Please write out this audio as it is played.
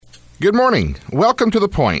Good morning. Welcome to The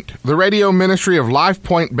Point, the radio ministry of Life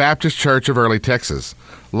Point Baptist Church of Early, Texas.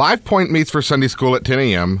 Life Point meets for Sunday school at 10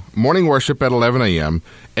 a.m., morning worship at 11 a.m.,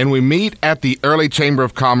 and we meet at the Early Chamber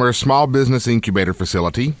of Commerce Small Business Incubator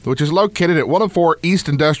Facility, which is located at 104 East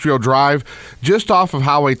Industrial Drive, just off of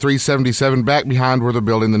Highway 377, back behind where they're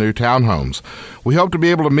building the new townhomes. We hope to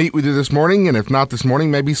be able to meet with you this morning, and if not this morning,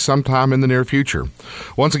 maybe sometime in the near future.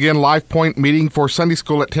 Once again, Life Point meeting for Sunday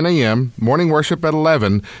school at 10 a.m., morning worship at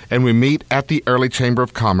 11, and we meet at the Early Chamber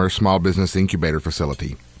of Commerce Small Business Incubator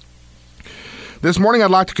Facility. This morning, I'd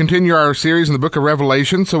like to continue our series in the book of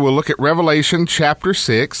Revelation, so we'll look at Revelation chapter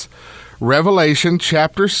 6. Revelation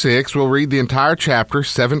chapter 6, we'll read the entire chapter,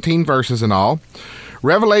 17 verses in all.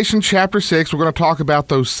 Revelation chapter 6, we're going to talk about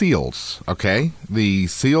those seals, okay? The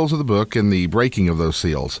seals of the book and the breaking of those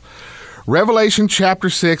seals. Revelation chapter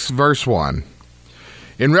 6, verse 1.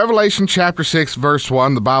 In Revelation chapter 6, verse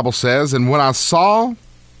 1, the Bible says, And I saw,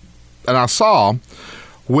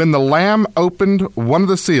 when the Lamb opened one of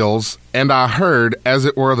the seals, and I heard, as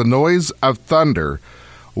it were, the noise of thunder,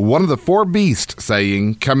 one of the four beasts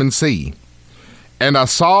saying, Come and see. And I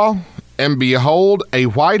saw, and behold, a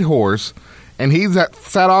white horse, and he that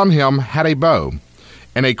sat on him had a bow,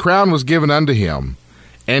 and a crown was given unto him.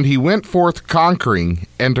 And he went forth conquering,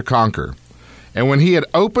 and to conquer. And when he had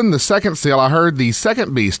opened the second seal, I heard the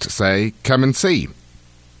second beast say, Come and see.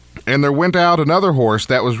 And there went out another horse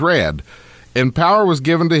that was red, and power was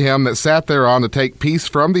given to him that sat thereon to take peace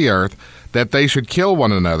from the earth, that they should kill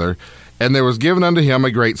one another, and there was given unto him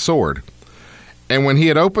a great sword. And when he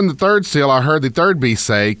had opened the third seal, I heard the third beast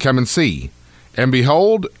say, Come and see. And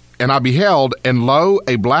behold, and I beheld, and lo,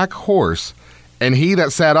 a black horse, and he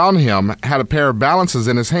that sat on him had a pair of balances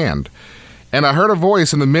in his hand. And I heard a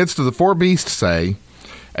voice in the midst of the four beasts say,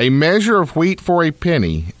 A measure of wheat for a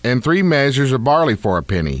penny, and 3 measures of barley for a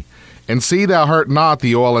penny, and see thou hurt not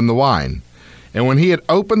the oil and the wine. And when he had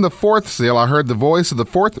opened the fourth seal, I heard the voice of the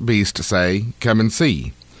fourth beast say, Come and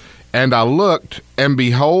see. And I looked, and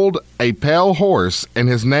behold, a pale horse, and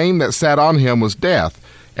his name that sat on him was Death,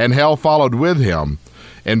 and hell followed with him.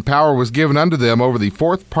 And power was given unto them over the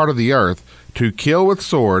fourth part of the earth, to kill with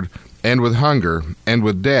sword, and with hunger, and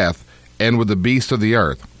with death, and with the beasts of the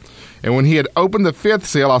earth. And when he had opened the fifth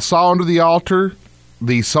seal, I saw under the altar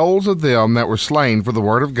the souls of them that were slain for the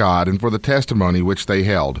word of God, and for the testimony which they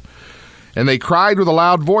held. And they cried with a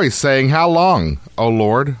loud voice, saying, How long, O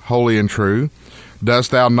Lord, holy and true,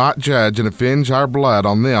 dost thou not judge and avenge our blood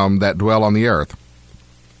on them that dwell on the earth?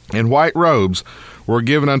 And white robes were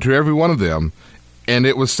given unto every one of them, and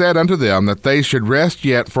it was said unto them that they should rest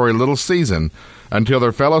yet for a little season, until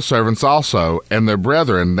their fellow servants also, and their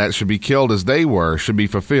brethren that should be killed as they were, should be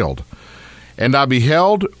fulfilled. And I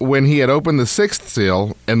beheld when he had opened the sixth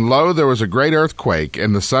seal, and lo, there was a great earthquake,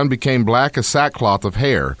 and the sun became black as sackcloth of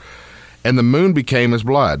hair, and the moon became as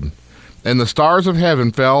blood. And the stars of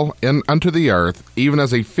heaven fell in unto the earth, even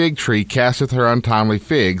as a fig tree casteth her untimely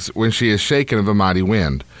figs, when she is shaken of a mighty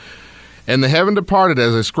wind. And the heaven departed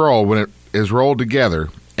as a scroll when it is rolled together,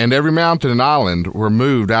 and every mountain and island were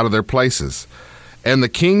moved out of their places. And the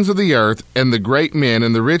kings of the earth, and the great men,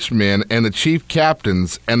 and the rich men, and the chief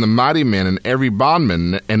captains, and the mighty men, and every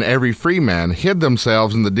bondman, and every freeman, hid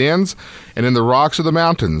themselves in the dens and in the rocks of the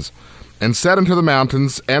mountains, and said unto the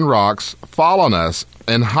mountains and rocks, Fall on us,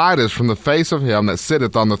 and hide us from the face of him that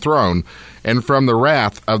sitteth on the throne, and from the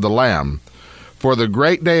wrath of the Lamb. For the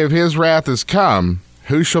great day of his wrath is come,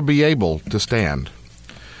 who shall be able to stand?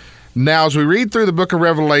 Now, as we read through the book of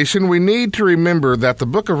Revelation, we need to remember that the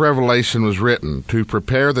book of Revelation was written to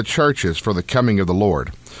prepare the churches for the coming of the Lord,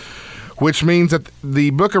 which means that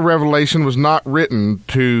the book of Revelation was not written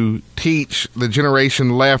to teach the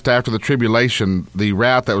generation left after the tribulation the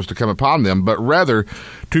wrath that was to come upon them, but rather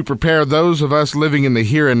to prepare those of us living in the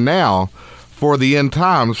here and now for the end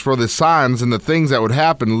times, for the signs and the things that would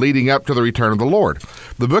happen leading up to the return of the Lord.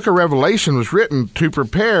 The book of Revelation was written to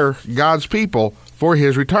prepare God's people for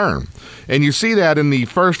his return. And you see that in the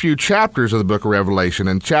first few chapters of the book of Revelation.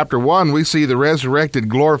 In chapter 1, we see the resurrected,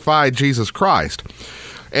 glorified Jesus Christ.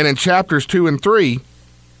 And in chapters 2 and 3,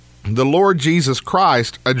 the Lord Jesus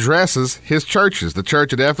Christ addresses his churches, the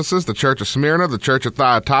church at Ephesus, the church at Smyrna, the church at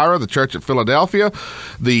Thyatira, the church at Philadelphia,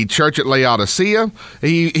 the church at Laodicea.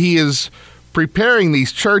 He is preparing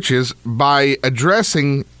these churches by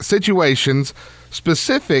addressing situations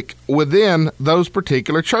specific within those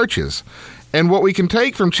particular churches. And what we can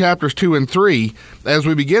take from chapters 2 and 3 as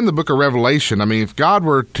we begin the book of Revelation, I mean, if God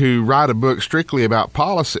were to write a book strictly about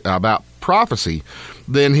prophecy,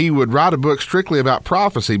 then he would write a book strictly about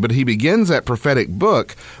prophecy, but he begins that prophetic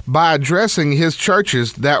book by addressing his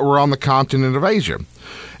churches that were on the continent of Asia.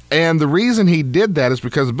 And the reason he did that is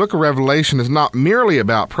because the book of Revelation is not merely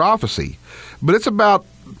about prophecy, but it's about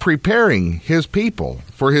preparing his people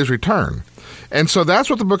for his return. And so that's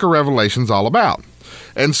what the book of Revelation is all about.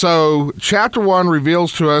 And so chapter 1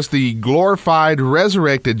 reveals to us the glorified,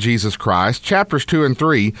 resurrected Jesus Christ. Chapters 2 and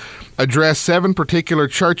 3 address 7 particular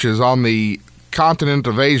churches on the continent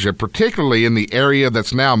of Asia, particularly in the area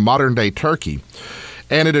that's now modern-day Turkey.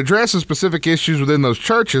 And it addresses specific issues within those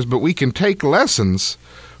churches, but we can take lessons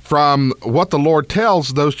from what the Lord tells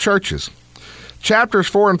those churches. Chapters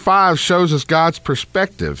 4 and 5 shows us God's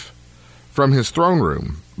perspective from his throne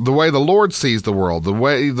room, the way the Lord sees the world, the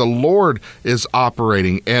way the Lord is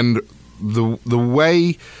operating, and the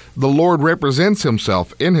way the Lord represents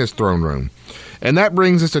himself in his throne room. And that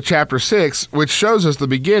brings us to chapter 6, which shows us the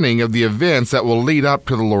beginning of the events that will lead up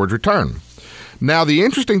to the Lord's return. Now, the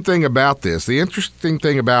interesting thing about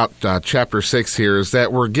chapter 6 here is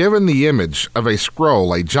that we're given the image of a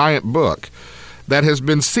scroll, a giant book, that has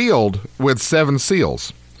been sealed with 7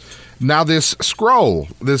 seals. Now, this scroll,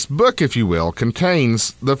 this book, if you will,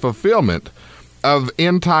 contains the fulfillment of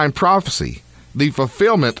end-time prophecy, the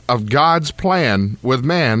fulfillment of God's plan with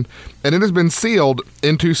man, and it has been sealed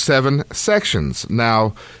into 7 sections.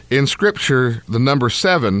 Now, in Scripture, the number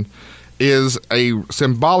 7 is a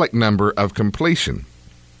symbolic number of completion.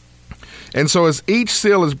 And so as each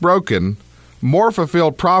seal is broken, more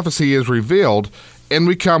fulfilled prophecy is revealed, and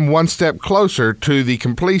we come one step closer to the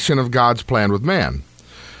completion of God's plan with man.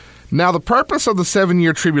 Now, the purpose of the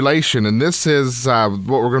 7-year tribulation, and this is what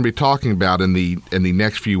we're going to be talking about in the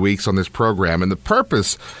next few weeks on this program, and the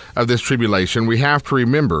purpose of this tribulation, we have to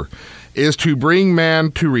remember, is to bring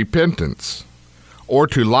man to repentance or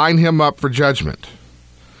to line him up for judgment.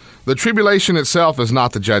 The tribulation itself is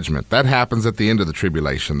not the judgment. That happens at the end of the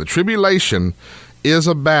tribulation. The tribulation is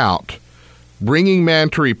about bringing man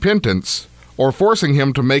to repentance or forcing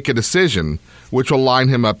him to make a decision which will line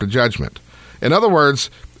him up to judgment. In other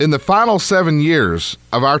words, in the final 7 years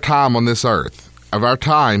of our time on this earth, of our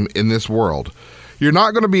time in this world, you're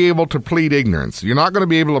not going to be able to plead ignorance. You're not going to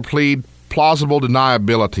be able to plead plausible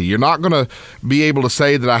deniability. You're not going to be able to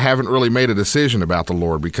say that I haven't really made a decision about the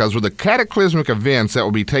Lord, because with the cataclysmic events that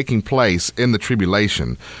will be taking place in the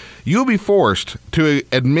tribulation, you'll be forced to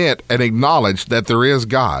admit and acknowledge that there is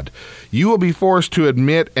God. You will be forced to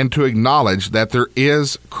admit and to acknowledge that there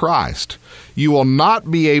is Christ. You will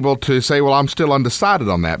not be able to say, well, I'm still undecided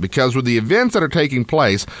on that, because with the events that are taking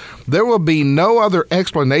place, there will be no other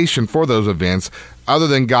explanation for those events other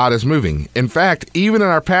than God is moving. In fact, even in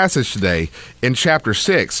our passage today, in chapter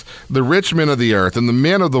 6, the rich men of the earth and the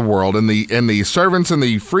men of the world and the servants and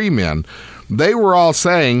the free men, they were all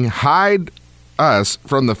saying, hide us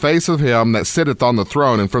from the face of him that sitteth on the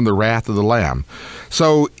throne and from the wrath of the Lamb.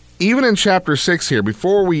 So even in chapter 6 here,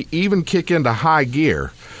 before we even kick into high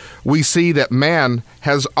gear, we see that man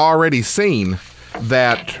has already seen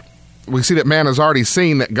that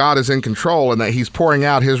God is in control and that he's pouring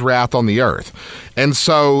out his wrath on the earth. And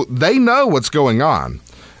so they know what's going on.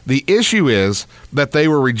 The issue is that they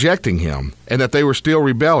were rejecting him and that they were still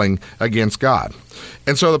rebelling against God.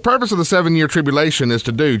 And so the purpose of the 7-year tribulation is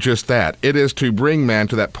to do just that. It is to bring man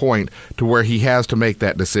to that point to where he has to make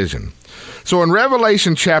that decision. So in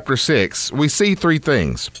Revelation chapter 6, we see 3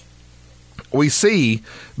 things. We see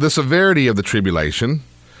the severity of the tribulation,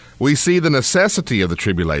 we see the necessity of the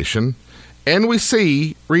tribulation, and we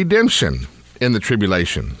see redemption in the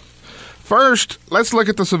tribulation. First, let's look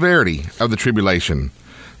at the severity of the tribulation.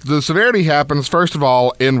 The severity happens, first of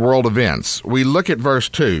all, in world events. We look at verse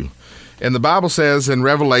 2, and the Bible says in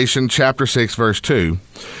Revelation chapter 6, verse 2,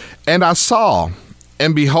 "And I saw,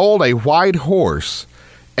 and behold, a white horse,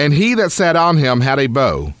 and he that sat on him had a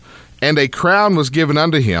bow, and a crown was given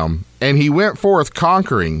unto him, and he went forth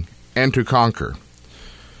conquering and to conquer."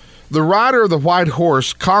 The rider of the white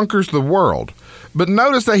horse conquers the world. But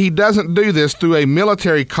notice that he doesn't do this through a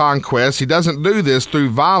military conquest. He doesn't do this through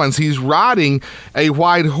violence. He's riding a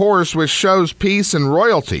white horse, which shows peace and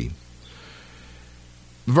royalty.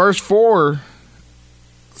 Verse 4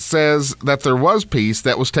 says that there was peace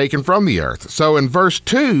that was taken from the earth. So in verse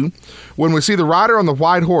 2, when we see the rider on the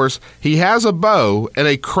white horse, he has a bow and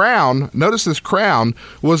a crown. Notice this crown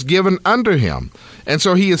was given unto him. And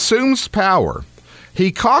so he assumes power.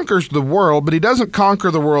 He conquers the world, but he doesn't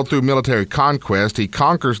conquer the world through military conquest. He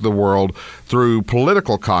conquers the world through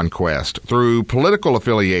political conquest, through political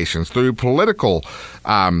affiliations, through political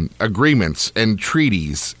agreements and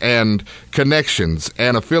treaties and connections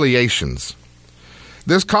and affiliations.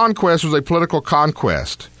 This conquest was a political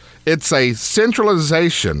conquest. It's a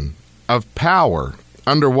centralization of power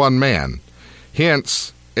under one man.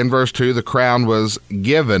 Hence, in verse 2, the crown was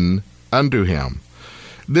given unto him.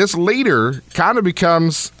 this leader kind of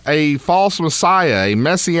becomes a false messiah, a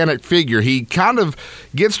messianic figure. He kind of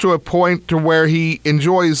gets to a point to where he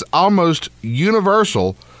enjoys almost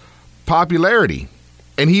universal popularity,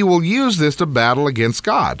 and he will use this to battle against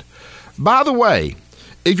God. By the way,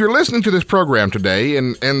 if you're listening to this program today,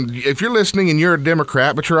 and if you're listening and you're a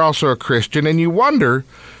Democrat, but you're also a Christian, and you wonder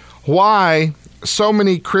why so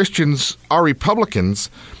many Christians are Republicans,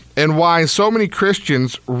 and why so many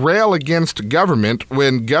Christians rail against government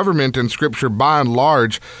when government in Scripture, by and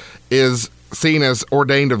large, is seen as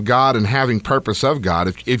ordained of God and having purpose of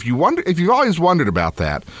God. If you've always wondered about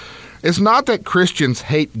that, it's not that Christians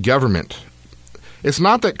hate government. It's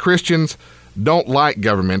not that Christians don't like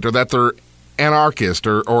government or that they're anarchist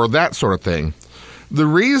or that sort of thing. The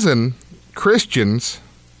reason Christians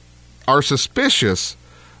are suspicious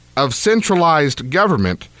of centralized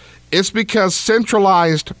government is because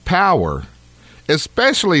centralized power,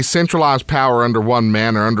 especially centralized power under one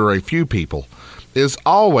man or under a few people, is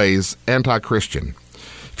always anti-Christian.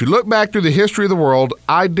 If you look back through the history of the world,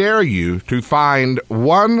 I dare you to find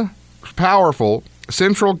one powerful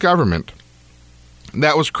central government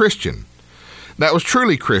that was Christian, that was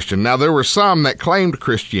truly Christian. Now, there were some that claimed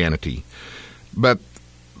Christianity, but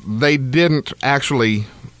they didn't actually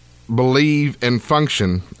believe and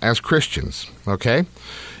function as Christians, okay?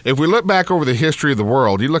 If we look back over the history of the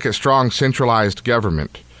world, you look at strong centralized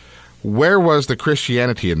government, where was the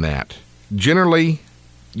Christianity in that? Generally,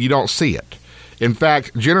 you don't see it. In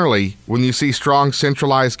fact, generally, when you see strong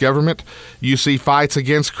centralized government, you see fights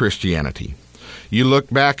against Christianity. You look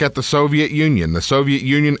back at the Soviet Union. The Soviet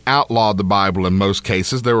Union outlawed the Bible in most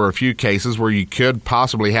cases. There were a few cases where you could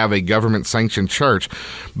possibly have a government-sanctioned church,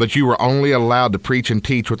 but you were only allowed to preach and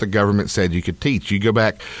teach what the government said you could teach. You go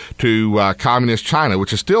back to Communist China,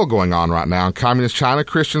 which is still going on right now. In Communist China,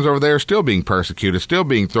 Christians over there are still being persecuted, still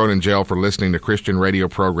being thrown in jail for listening to Christian radio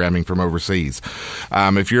programming from overseas.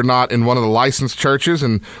 If you're not in one of the licensed churches,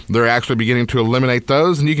 and they're actually beginning to eliminate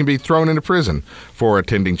those, and you can be thrown into prison for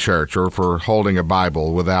attending church or for holding a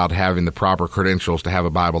Bible without having the proper credentials to have a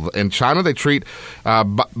Bible. In China, they treat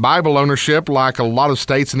Bible ownership like a lot of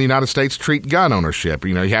states in the United States treat gun ownership.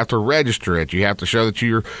 You know, you have to register it. You have to show that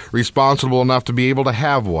you're responsible enough to be able to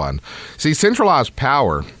have one. See, centralized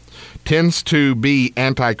power tends to be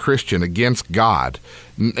anti-Christian, against God,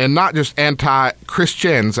 and not just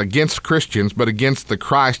anti-Christians, against Christians, but against the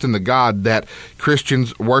Christ and the God that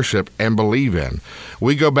Christians worship and believe in.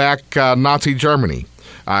 We go back Nazi Germany.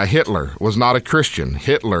 Hitler was not a Christian.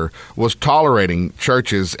 Hitler was tolerating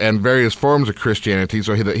churches and various forms of Christianity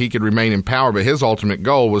so that he could remain in power, but his ultimate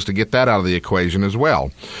goal was to get that out of the equation as well.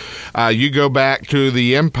 You go back to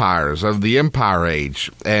the empires of the Empire Age,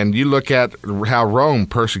 and you look at how Rome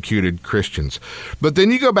persecuted Christians. But then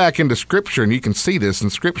you go back into Scripture, and you can see this in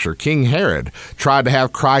Scripture. King Herod tried to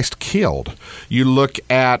have Christ killed. You look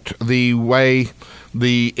at the way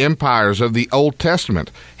the empires of the Old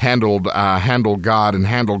Testament handled God and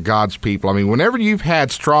handled God's people. I mean, whenever you've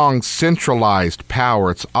had strong centralized power,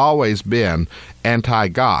 it's always been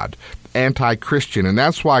anti-God, anti-Christian, and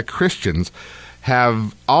that's why Christians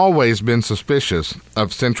have always been suspicious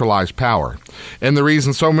of centralized power. And the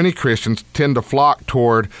reason so many Christians tend to flock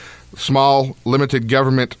toward small, limited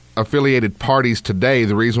government affiliated parties today,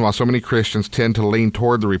 the reason why so many Christians tend to lean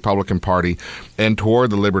toward the Republican Party and toward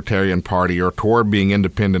the Libertarian Party or toward being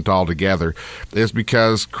independent altogether, is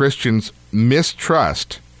because Christians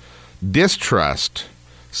distrust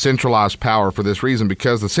centralized power for this reason,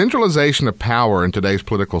 because the centralization of power in today's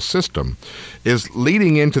political system is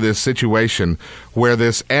leading into this situation where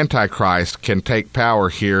this Antichrist can take power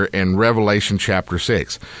here in Revelation chapter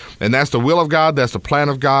 6. And that's the will of God, that's the plan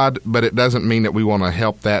of God, but it doesn't mean that we want to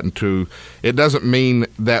help that it doesn't mean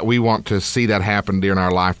that we want to see that happen during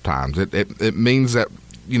our lifetimes. It means that,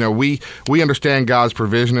 you know, we understand God's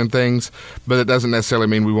provision in things, but it doesn't necessarily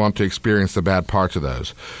mean we want to experience the bad parts of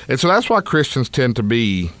those. And so that's why Christians tend to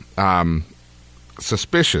be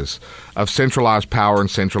suspicious of centralized power and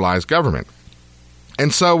centralized government.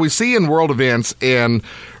 And so we see in world events in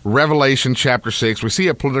Revelation chapter 6, we see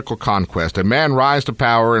a political conquest. A man rise to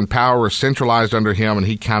power, and power is centralized under him, and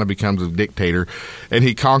he kind of becomes a dictator, and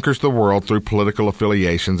he conquers the world through political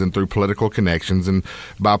affiliations and through political connections and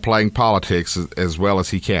by playing politics as well as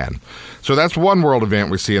he can. So that's one world event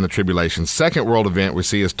we see in the tribulation. Second world event we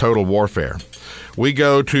see is total warfare. We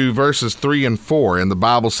go to verses 3 and 4, and the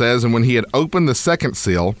Bible says, "And when he had opened the second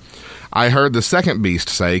seal, I heard the second beast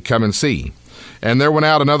say, 'Come and see.' And there went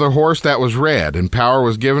out another horse that was red, and power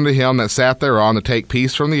was given to him that sat thereon to take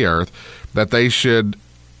peace from the earth, that they should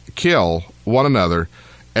kill one another,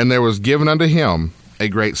 and there was given unto him a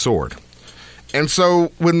great sword." And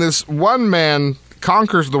so when this one man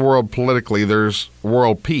conquers the world politically, there's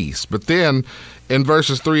world peace. But then in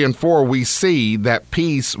verses 3 and 4, we see that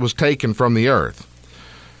peace was taken from the earth.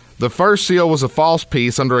 The first seal was a false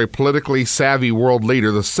peace under a politically savvy world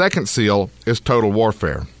leader. The second seal is total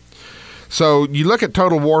warfare. So you look at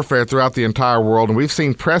total warfare throughout the entire world, and we've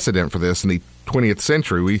seen precedent for this in the 20th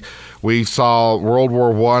century. We saw World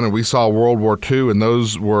War I and we saw World War II, and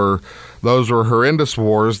those were horrendous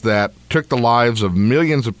wars that took the lives of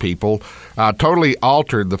millions of people, totally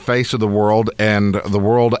altered the face of the world and the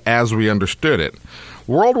world as we understood it.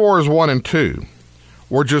 World Wars I and II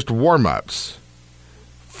were just warm-ups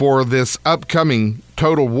for this upcoming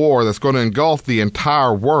total war that's going to engulf the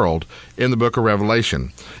entire world in the book of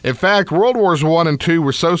Revelation. In fact, World Wars I and II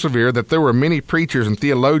were so severe that there were many preachers and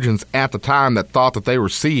theologians at the time that thought that they were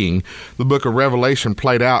seeing the book of Revelation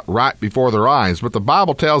played out right before their eyes. But the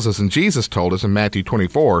Bible tells us, and Jesus told us in Matthew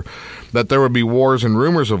 24, that there would be wars and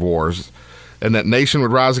rumors of wars, and that nation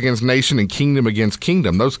would rise against nation and kingdom against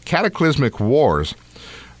kingdom. Those cataclysmic wars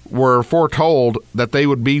were foretold that they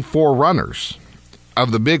would be forerunners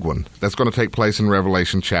of the big one that's going to take place in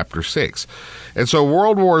Revelation chapter 6. And so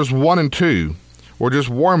World Wars I and II were just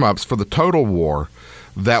warm-ups for the total war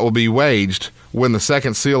that will be waged when the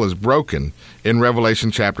second seal is broken in Revelation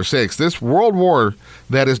chapter 6. This world war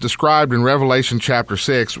that is described in Revelation chapter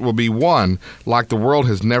 6 will be one like the world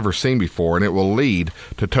has never seen before, and it will lead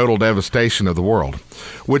to total devastation of the world,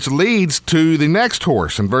 which leads to the next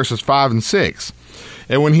horse in verses 5 and 6.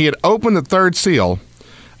 And when he had opened the third seal,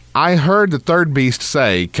 I heard the third beast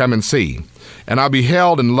say, Come and see. And I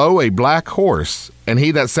beheld, and lo, a black horse, and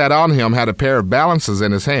he that sat on him had a pair of balances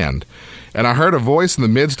in his hand. And I heard a voice in the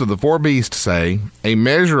midst of the four beasts say, A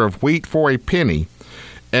measure of wheat for a penny,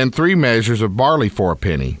 and 3 measures of barley for a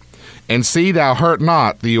penny. And see thou hurt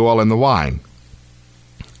not the oil and the wine.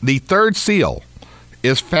 The third seal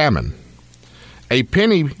is famine. A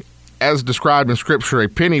penny, as described in Scripture, a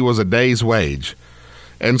penny was a day's wage.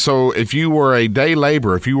 And so if you were a day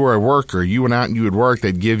laborer, if you were a worker, you went out and you would work,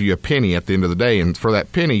 they'd give you a penny at the end of the day. And for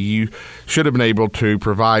that penny, you should have been able to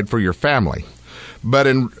provide for your family. But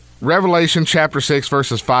in Revelation chapter 6,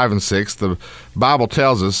 verses 5 and 6, the Bible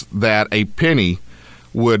tells us that a penny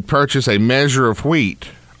would purchase a measure of wheat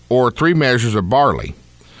or 3 measures of barley.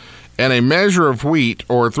 And a measure of wheat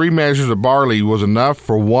or 3 measures of barley was enough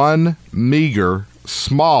for one meager,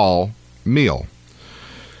 small meal.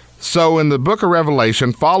 So in the book of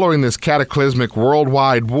Revelation, following this cataclysmic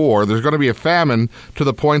worldwide war, there's going to be a famine to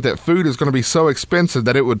the point that food is going to be so expensive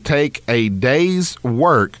that it would take a day's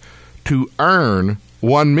work to earn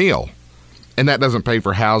one meal. And that doesn't pay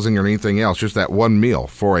for housing or anything else, just that one meal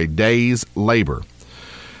for a day's labor.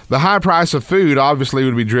 The high price of food obviously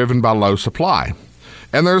would be driven by low supply.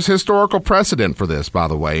 And there's historical precedent for this, by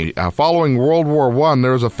the way. Following World War I,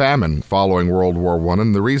 there was a famine following World War I.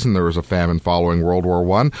 And the reason there was a famine following World War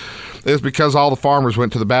I is because all the farmers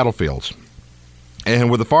went to the battlefields.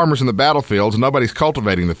 And with the farmers in the battlefields, nobody's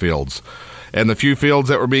cultivating the fields. And the few fields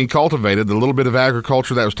that were being cultivated, the little bit of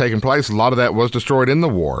agriculture that was taking place, a lot of that was destroyed in the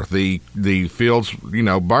war. The fields,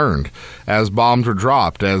 burned as bombs were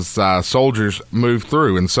dropped, as soldiers moved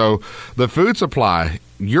through. And so the food supply,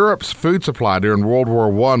 Europe's food supply during World War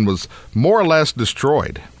I was more or less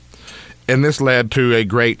destroyed. And this led to a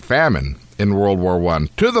great famine in World War I,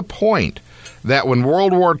 to the point that when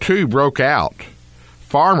World War II broke out,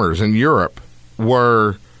 farmers in Europe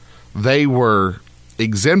were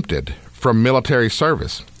exempted from military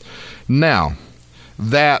service. Now,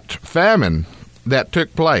 that famine that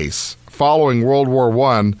took place following World War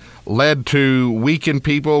I led to weakened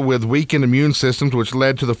people with weakened immune systems, which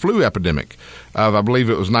led to the flu epidemic of, I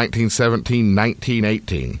believe it was 1917,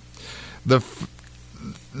 1918. The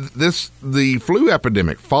flu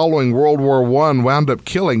epidemic following World War I wound up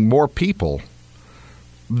killing more people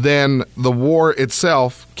than the war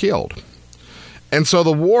itself killed. And so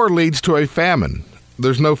the war leads to a famine.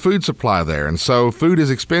 There's no food supply there, and so food is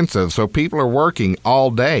expensive, so people are working all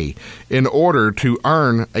day in order to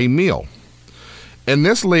earn a meal. And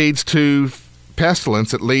this leads to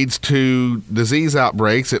pestilence, it leads to disease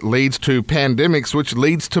outbreaks, it leads to pandemics, which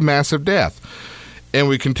leads to massive death. And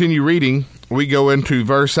we continue reading, we go into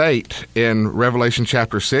verse 8 in Revelation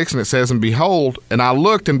chapter 6, and it says, And I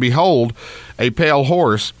looked, and behold, a pale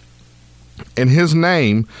horse, and his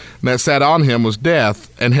name that sat on him was Death,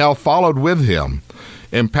 and hell followed with him.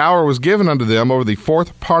 And power was given unto them over the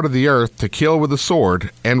fourth part of the earth to kill with the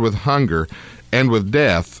sword, and with hunger, and with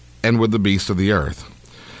death, and with the beasts of the earth.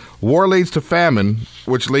 War leads to famine,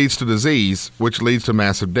 which leads to disease, which leads to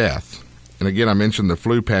massive death. And again, I mentioned the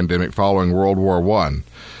flu pandemic following World War I.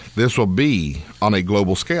 This will be on a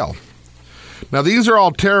global scale. Now, these are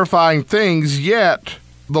all terrifying things, yet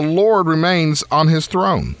the Lord remains on his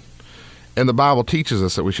throne. And the Bible teaches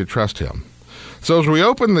us that we should trust him. So as we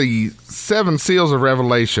open the 7 seals of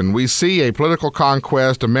Revelation, we see a political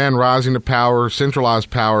conquest, a man rising to power, centralized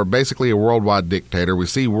power, basically a worldwide dictator. We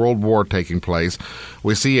see world war taking place.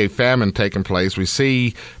 We see a famine taking place. We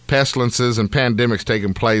see pestilences and pandemics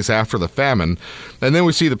taking place after the famine. And then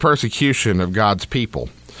we see the persecution of God's people.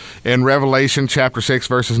 In Revelation chapter 6,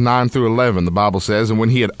 verses 9 through 11, the Bible says, "And when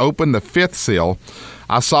he had opened the 5th seal,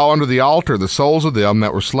 I saw under the altar the souls of them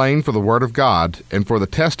that were slain for the word of God and for the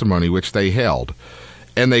testimony which they held.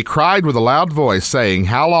 And they cried with a loud voice, saying,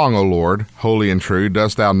 How long, O Lord, holy and true,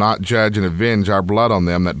 dost thou not judge and avenge our blood on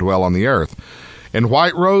them that dwell on the earth? And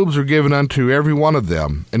white robes were given unto every one of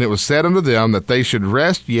them. And it was said unto them that they should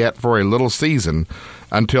rest yet for a little season,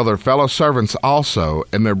 until their fellow servants also,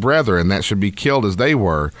 and their brethren that should be killed as they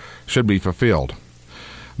were, should be fulfilled.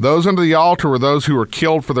 Those under the altar were those who were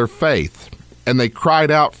killed for their faith, and they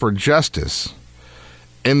cried out for justice."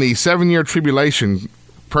 In the 7-year tribulation,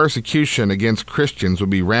 persecution against Christians will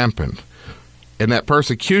be rampant, and that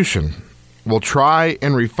persecution will try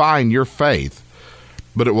and refine your faith,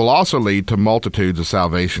 but it will also lead to multitudes of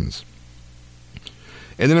salvations.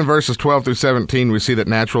 And then in verses 12 through 17, we see that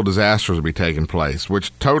natural disasters will be taking place,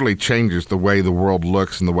 which totally changes the way the world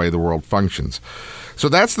looks and the way the world functions. So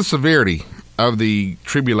that's the severity of the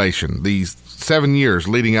tribulation, these 7 years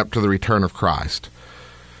leading up to the return of Christ.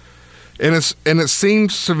 And it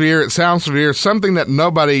seems severe, it sounds severe, something that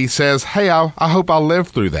nobody says, hey, I hope I'll live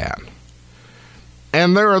through that.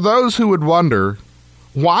 And there are those who would wonder,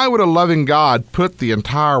 why would a loving God put the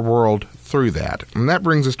entire world through that? And that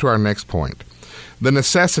brings us to our next point, the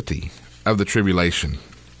necessity of the tribulation.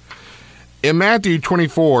 In Matthew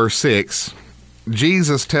 24:6,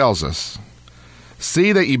 Jesus tells us,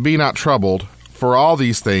 "See that ye be not troubled, for all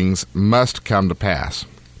these things must come to pass."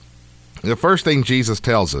 The first thing Jesus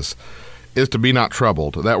tells us is to be not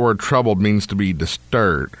troubled. That word troubled means to be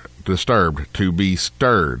disturbed, to be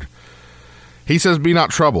stirred. He says, be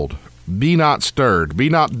not troubled, be not stirred, be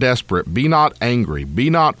not desperate, be not angry, be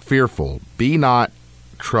not fearful, be not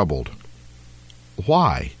troubled.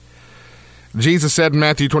 Why? Jesus said in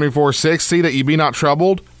Matthew 24:6, "See that ye be not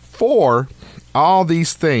troubled, for all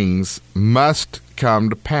these things must come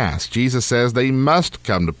to pass." Jesus says they must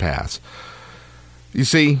come to pass. You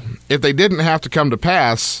see, if they didn't have to come to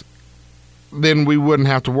pass, then we wouldn't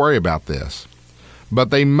have to worry about this. But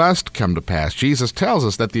they must come to pass. Jesus tells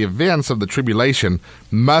us that the events of the tribulation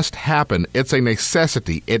must happen. It's a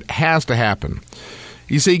necessity. It has to happen.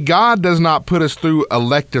 You see, God does not put us through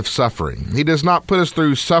elective suffering. He does not put us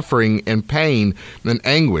through suffering and pain and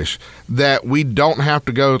anguish that we don't have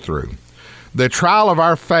to go through. The trial of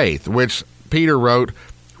our faith, which Peter wrote,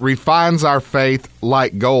 refines our faith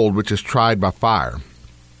like gold, which is tried by fire.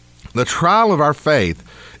 The trial of our faith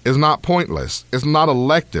is not pointless. It's not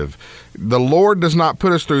elective. The Lord does not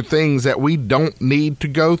put us through things that we don't need to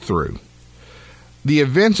go through. The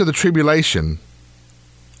events of the tribulation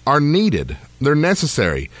are needed. They're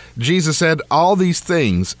necessary. Jesus said all these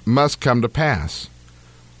things must come to pass.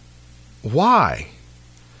 Why?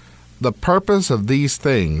 The purpose of these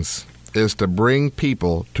things is to bring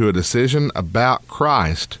people to a decision about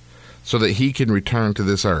Christ so that he can return to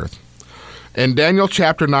this earth. In Daniel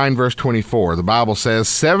chapter 9, verse 24, the Bible says,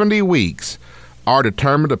 70 weeks are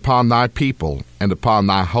determined upon thy people and upon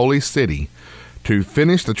thy holy city to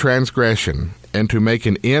finish the transgression and to make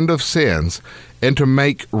an end of sins and to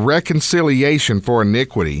make reconciliation for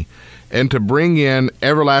iniquity and to bring in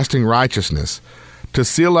everlasting righteousness, to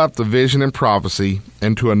seal up the vision and prophecy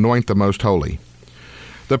and to anoint the most holy.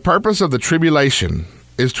 The purpose of the tribulation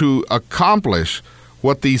is to accomplish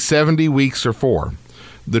what these 70 weeks are for.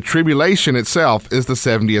 The tribulation itself is the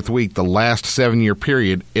 70th week, the last 7-year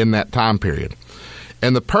period in that time period.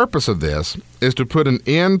 And the purpose of this is to put an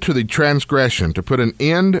end to the transgression, to put an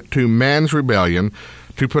end to man's rebellion,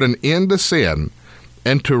 to put an end to sin,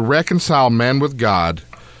 and to reconcile man with God,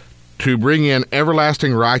 to bring in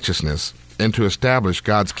everlasting righteousness, and to establish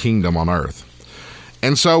God's kingdom on earth.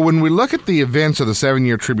 And so when we look at the events of the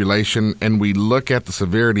 7-year tribulation and we look at the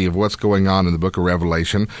severity of what's going on in the book of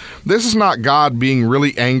Revelation, this is not God being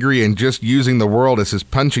really angry and just using the world as his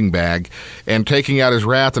punching bag and taking out his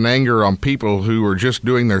wrath and anger on people who are just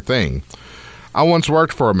doing their thing. I once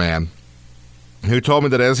worked for a man who told me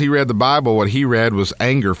that as he read the Bible, what he read was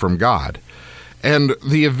anger from God. And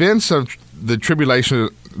the events of the tribulation,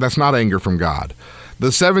 that's not anger from God. The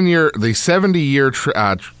 70-year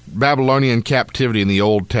Babylonian captivity in the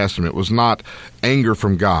Old Testament was not anger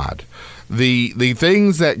from God. The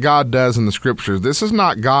things that God does in the Scriptures, this is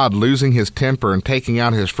not God losing his temper and taking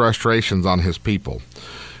out his frustrations on his people.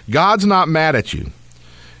 God's not mad at you,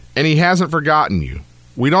 and he hasn't forgotten you.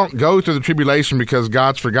 We don't go through the tribulation because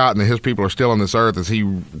God's forgotten that his people are still on this earth as he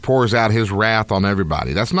pours out his wrath on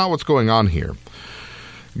everybody. That's not what's going on here.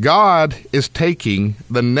 God is taking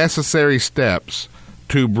the necessary steps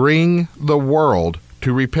to bring the world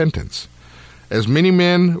to repentance. As many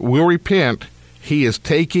men will repent, he is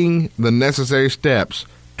taking the necessary steps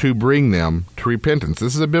to bring them to repentance.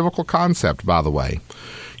 This is a biblical concept, by the way.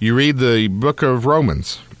 You read the book of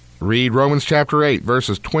Romans. Read Romans chapter 8,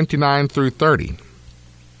 verses 29 through 30.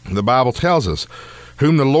 The Bible tells us,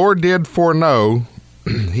 whom the Lord did foreknow,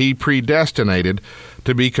 he predestinated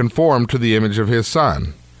to be conformed to the image of his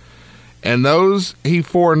Son. And those he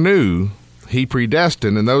foreknew, he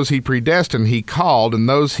predestined, and those he predestined, he called, and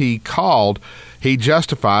those he called, he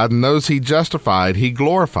justified, and those he justified, he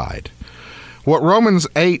glorified. What Romans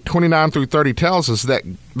 8, 29 through 30 tells us that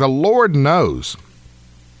the Lord knows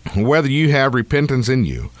whether you have repentance in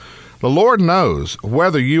you. The Lord knows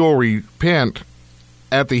whether you will repent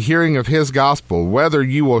at the hearing of his gospel, whether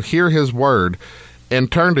you will hear his word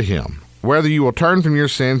and turn to him, whether you will turn from your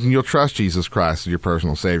sins and you'll trust Jesus Christ as your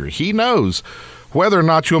personal Savior. He knows whether or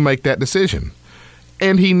not you'll make that decision.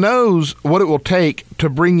 And he knows what it will take to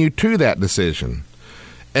bring you to that decision.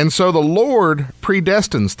 And so the Lord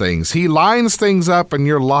predestines things. He lines things up in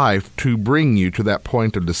your life to bring you to that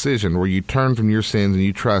point of decision where you turn from your sins and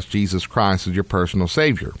you trust Jesus Christ as your personal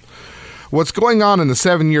Savior. What's going on in the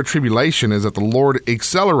 7-year tribulation is that the Lord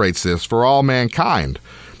accelerates this for all mankind,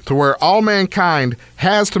 to where all mankind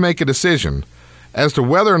has to make a decision as to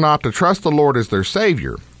whether or not to trust the Lord as their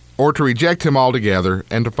Savior or to reject him altogether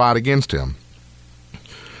and to fight against him.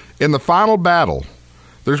 In the final battle,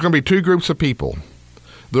 there's going to be two groups of people.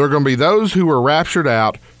 There are going to be those who were raptured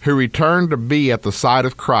out, who return to be at the side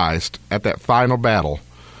of Christ at that final battle.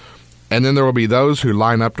 And then there will be those who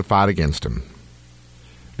line up to fight against him.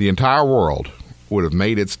 The entire world would have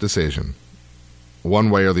made its decision, one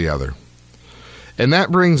way or the other. And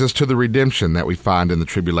that brings us to the redemption that we find in the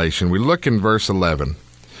tribulation. We look in verse 11.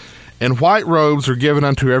 And white robes are given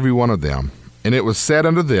unto every one of them, and it was said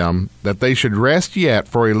unto them that they should rest yet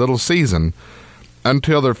for a little season,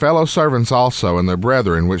 until their fellow servants also and their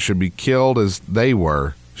brethren, which should be killed as they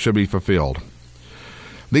were, should be fulfilled.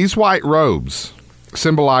 These white robes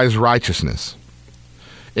symbolize righteousness.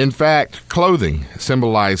 In fact, clothing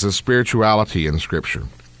symbolizes spirituality in Scripture.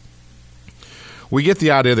 We get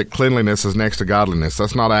the idea that cleanliness is next to godliness.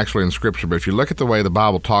 That's not actually in Scripture, but if you look at the way the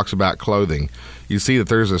Bible talks about clothing, you see that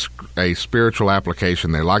there's a spiritual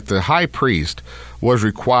application there. Like the high priest was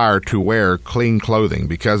required to wear clean clothing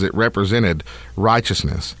because it represented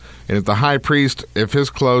righteousness. And if the high priest, if his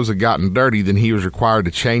clothes had gotten dirty, then he was required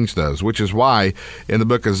to change those, which is why in the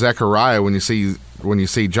book of Zechariah, when you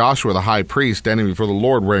see Joshua the high priest standing before the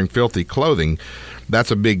Lord wearing filthy clothing,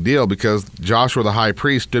 that's a big deal because Joshua the high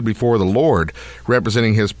priest stood before the Lord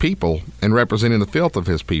representing his people and representing the filth of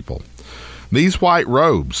his people. These white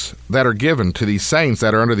robes that are given to these saints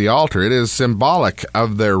that are under the altar, it is symbolic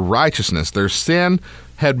of their righteousness. Their sin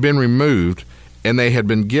had been removed and they had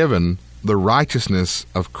been given the righteousness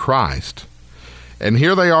of Christ. And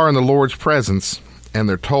here they are in the Lord's presence and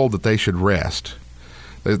they're told that they should rest,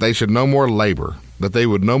 that they should no more labor, that they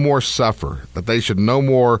would no more suffer, that they should no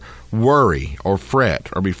more worry or fret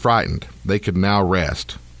or be frightened. They could now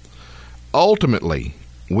rest. Ultimately,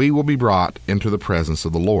 we will be brought into the presence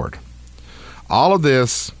of the Lord. All of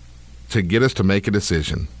this to get us to make a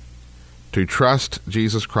decision, to trust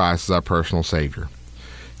Jesus Christ as our personal Savior.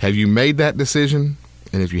 Have you made that decision?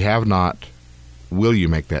 And if you have not, will you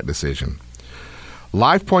make that decision?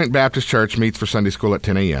 Life Point Baptist Church meets for Sunday school at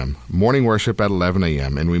 10 a.m., morning worship at 11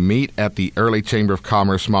 a.m., and we meet at the Early Chamber of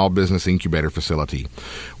Commerce Small Business Incubator Facility,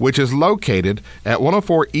 which is located at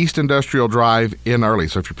 104 East Industrial Drive in Early.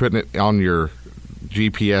 So if you're putting it on your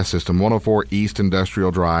GPS system, 104 East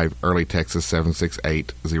Industrial Drive, Early, Texas,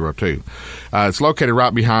 76802. It's located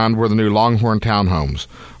right behind where the new Longhorn townhomes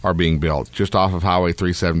are being built, just off of Highway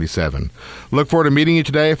 377. Look forward to meeting you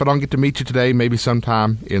today. If I don't get to meet you today, maybe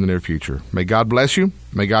sometime in the near future. May God bless you.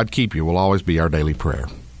 May God keep you will always be our daily prayer.